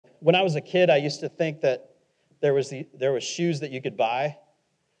When I was a kid, I used to think that there was shoes that you could buy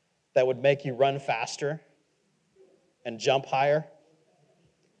that would make you run faster and jump higher.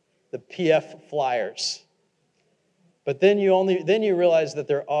 The PF Flyers. But then you realize that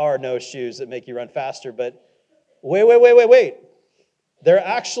there are no shoes that make you run faster. But wait. There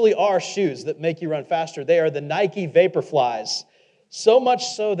actually are shoes that make you run faster. They are the Nike Vaporflies. So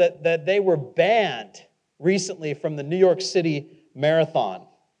much so that they were banned recently from the New York City Marathon.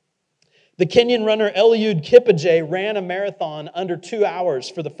 The Kenyan runner Eliud Kipchoge ran a marathon under 2 hours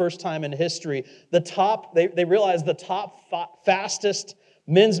for the first time in history. They realized the top fastest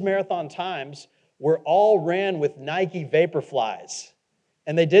men's marathon times were all ran with Nike Vaporflies.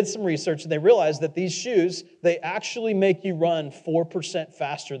 And they did some research and they realized that these shoes, they actually make you run 4%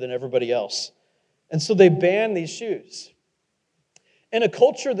 faster than everybody else. And so they banned these shoes. In a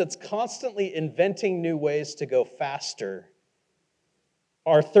culture that's constantly inventing new ways to go faster,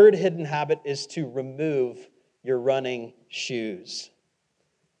 our third hidden habit is to remove your running shoes.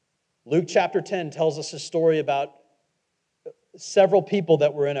 Luke chapter 10 tells us a story about several people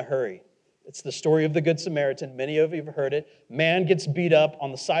that were in a hurry. It's the story of the Good Samaritan. Many of you have heard it. Man gets beat up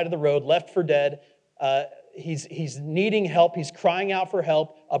on the side of the road, left for dead. He's needing help. He's crying out for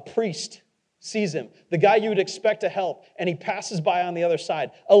help. A priest sees him, the guy you would expect to help, and he passes by on the other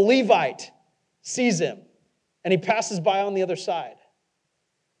side. A Levite sees him, and he passes by on the other side.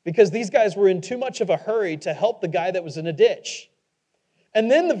 Because these guys were in too much of a hurry to help the guy that was in a ditch. And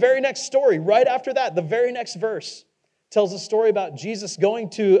then the very next story, right after that, the very next verse, tells a story about Jesus going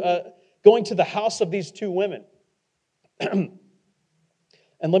to the house of these two women. And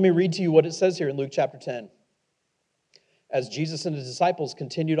let me read to you what it says here in Luke chapter 10. As Jesus and his disciples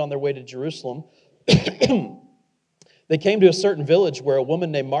continued on their way to Jerusalem, they came to a certain village where a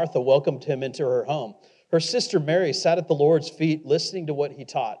woman named Martha welcomed him into her home. Her sister Mary sat at the Lord's feet listening to what he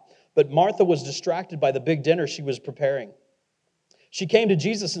taught. But Martha was distracted by the big dinner she was preparing. She came to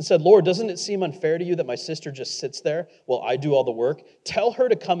Jesus and said, Lord, doesn't it seem unfair to you that my sister just sits there while I do all the work? Tell her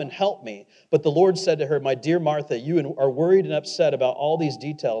to come and help me. But the Lord said to her, my dear Martha, you are worried and upset about all these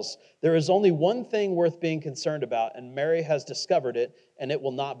details. There is only one thing worth being concerned about, and Mary has discovered it, and it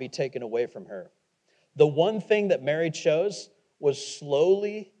will not be taken away from her. The one thing that Mary chose was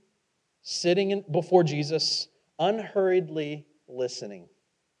slowly sitting before Jesus, unhurriedly listening.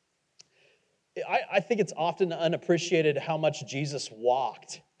 I think it's often unappreciated how much Jesus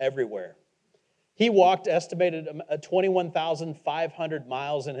walked everywhere. He walked estimated 21,500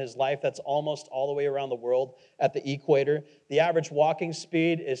 miles in his life. That's almost all the way around the world at the equator. The average walking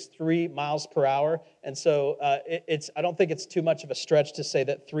speed is 3 miles per hour. And so I don't think it's too much of a stretch to say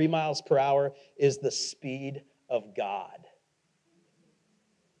that 3 miles per hour is the speed of God.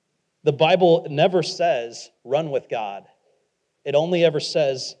 The Bible never says run with God. It only ever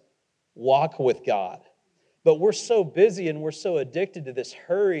says walk with God. But we're so busy and we're so addicted to this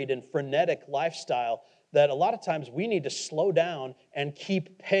hurried and frenetic lifestyle that a lot of times we need to slow down and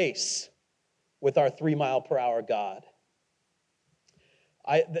keep pace with our 3 mile per hour God.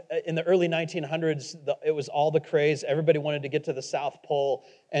 In the early 1900s, it was all the craze. Everybody wanted to get to the South Pole.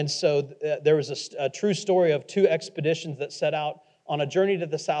 And so there was a true story of 2 expeditions that set out on a journey to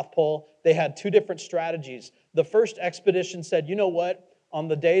the South Pole. They had 2 different strategies. The first expedition said, you know what? On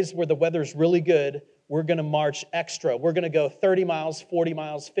the days where the weather's really good, we're going to march extra. We're going to go 30 miles, 40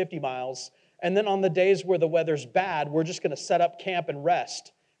 miles, 50 miles. And then on the days where the weather's bad, we're just going to set up camp and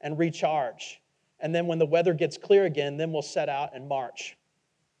rest and recharge. And then when the weather gets clear again, then we'll set out and march.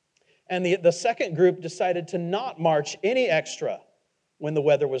 And the second group decided to not march any extra when the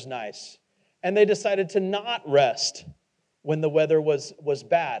weather was nice. And they decided to not rest when the weather was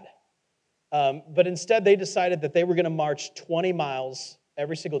bad. But instead, they decided that they were going to march 20 miles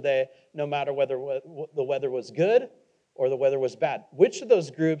every single day, no matter whether the weather was good or the weather was bad. Which of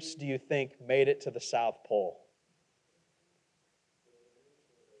those groups do you think made it to the South Pole?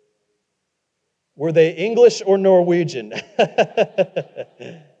 Were they English or Norwegian?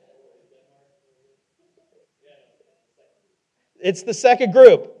 It's the second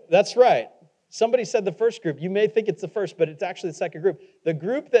group. That's right. Somebody said the first group. You may think it's the first, but it's actually the second group. The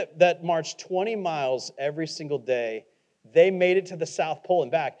group that marched 20 miles every single day, they made it to the South Pole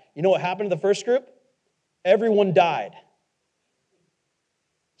and back. You know what happened to the first group? Everyone died.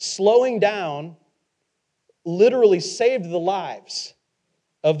 Slowing down literally saved the lives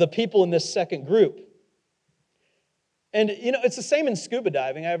of the people in this second group. And, it's the same in scuba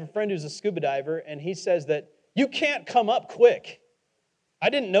diving. I have a friend who's a scuba diver, and he says that you can't come up quick. I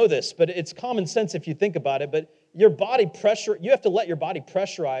didn't know this, but it's common sense if you think about it, but your body pressure, you have to let your body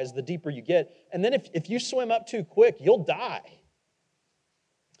pressurize the deeper you get, and then if you swim up too quick, you'll die.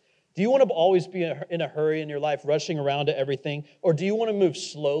 Do you want to always be in a hurry in your life, rushing around to everything? Or do you want to move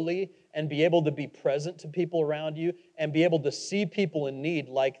slowly and be able to be present to people around you and be able to see people in need,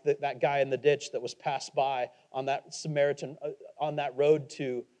 like that guy in the ditch that was passed by on that Samaritan, on that road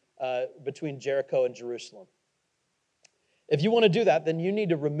to between Jericho and Jerusalem? If you want to do that, then you need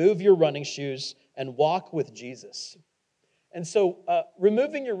to remove your running shoes and walk with Jesus. And so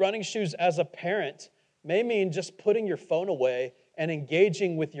removing your running shoes as a parent may mean just putting your phone away and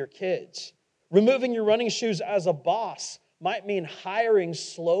engaging with your kids. Removing your running shoes as a boss might mean hiring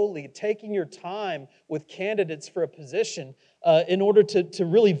slowly, taking your time with candidates for a position in order to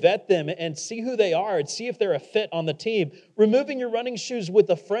really vet them and see who they are and see if they're a fit on the team. Removing your running shoes with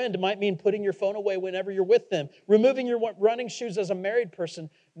a friend might mean putting your phone away whenever you're with them. Removing your running shoes as a married person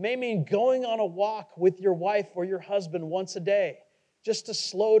may mean going on a walk with your wife or your husband once a day, just to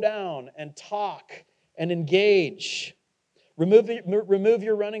slow down and talk and engage. Remove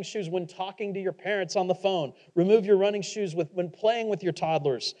your running shoes when talking to your parents on the phone. Remove your running shoes when playing with your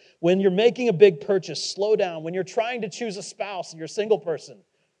toddlers. When you're making a big purchase, slow down. When you're trying to choose a spouse and you're a single person,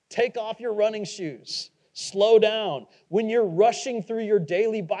 take off your running shoes. Slow down. When you're rushing through your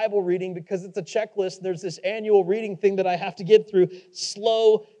daily Bible reading because it's a checklist, there's this annual reading thing that I have to get through,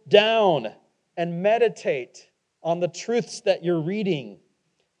 slow down and meditate on the truths that you're reading.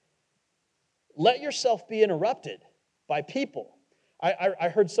 Let yourself be interrupted by people.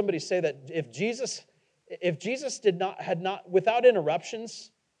 I heard somebody say that if Jesus had not without interruptions,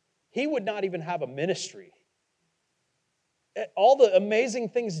 he would not even have a ministry. All the amazing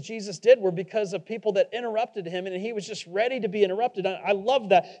things Jesus did were because of people that interrupted him, and he was just ready to be interrupted. I love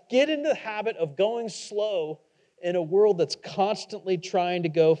that. Get into the habit of going slow in a world that's constantly trying to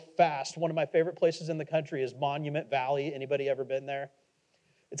go fast. One of my favorite places in the country is Monument Valley. Anybody ever been there?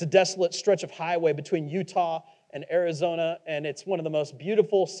 It's a desolate stretch of highway between Utah and Arizona, and it's one of the most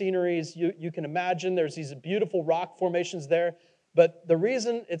beautiful sceneries you can imagine. There's these beautiful rock formations there, but the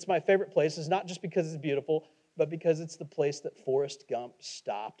reason it's my favorite place is not just because it's beautiful, but because it's the place that Forrest Gump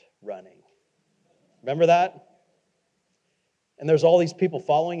stopped running. Remember that? And there's all these people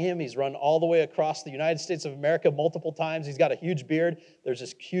following him. He's run all the way across the United States of America multiple times. He's got a huge beard. There's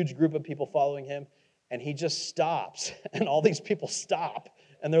this huge group of people following him, and he just stops, and all these people stop.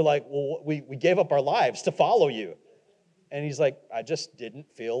 And they're like, well, we gave up our lives to follow you. And he's like, I just didn't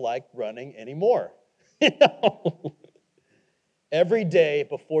feel like running anymore. Every day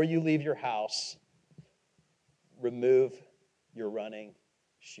before you leave your house, remove your running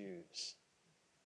shoes.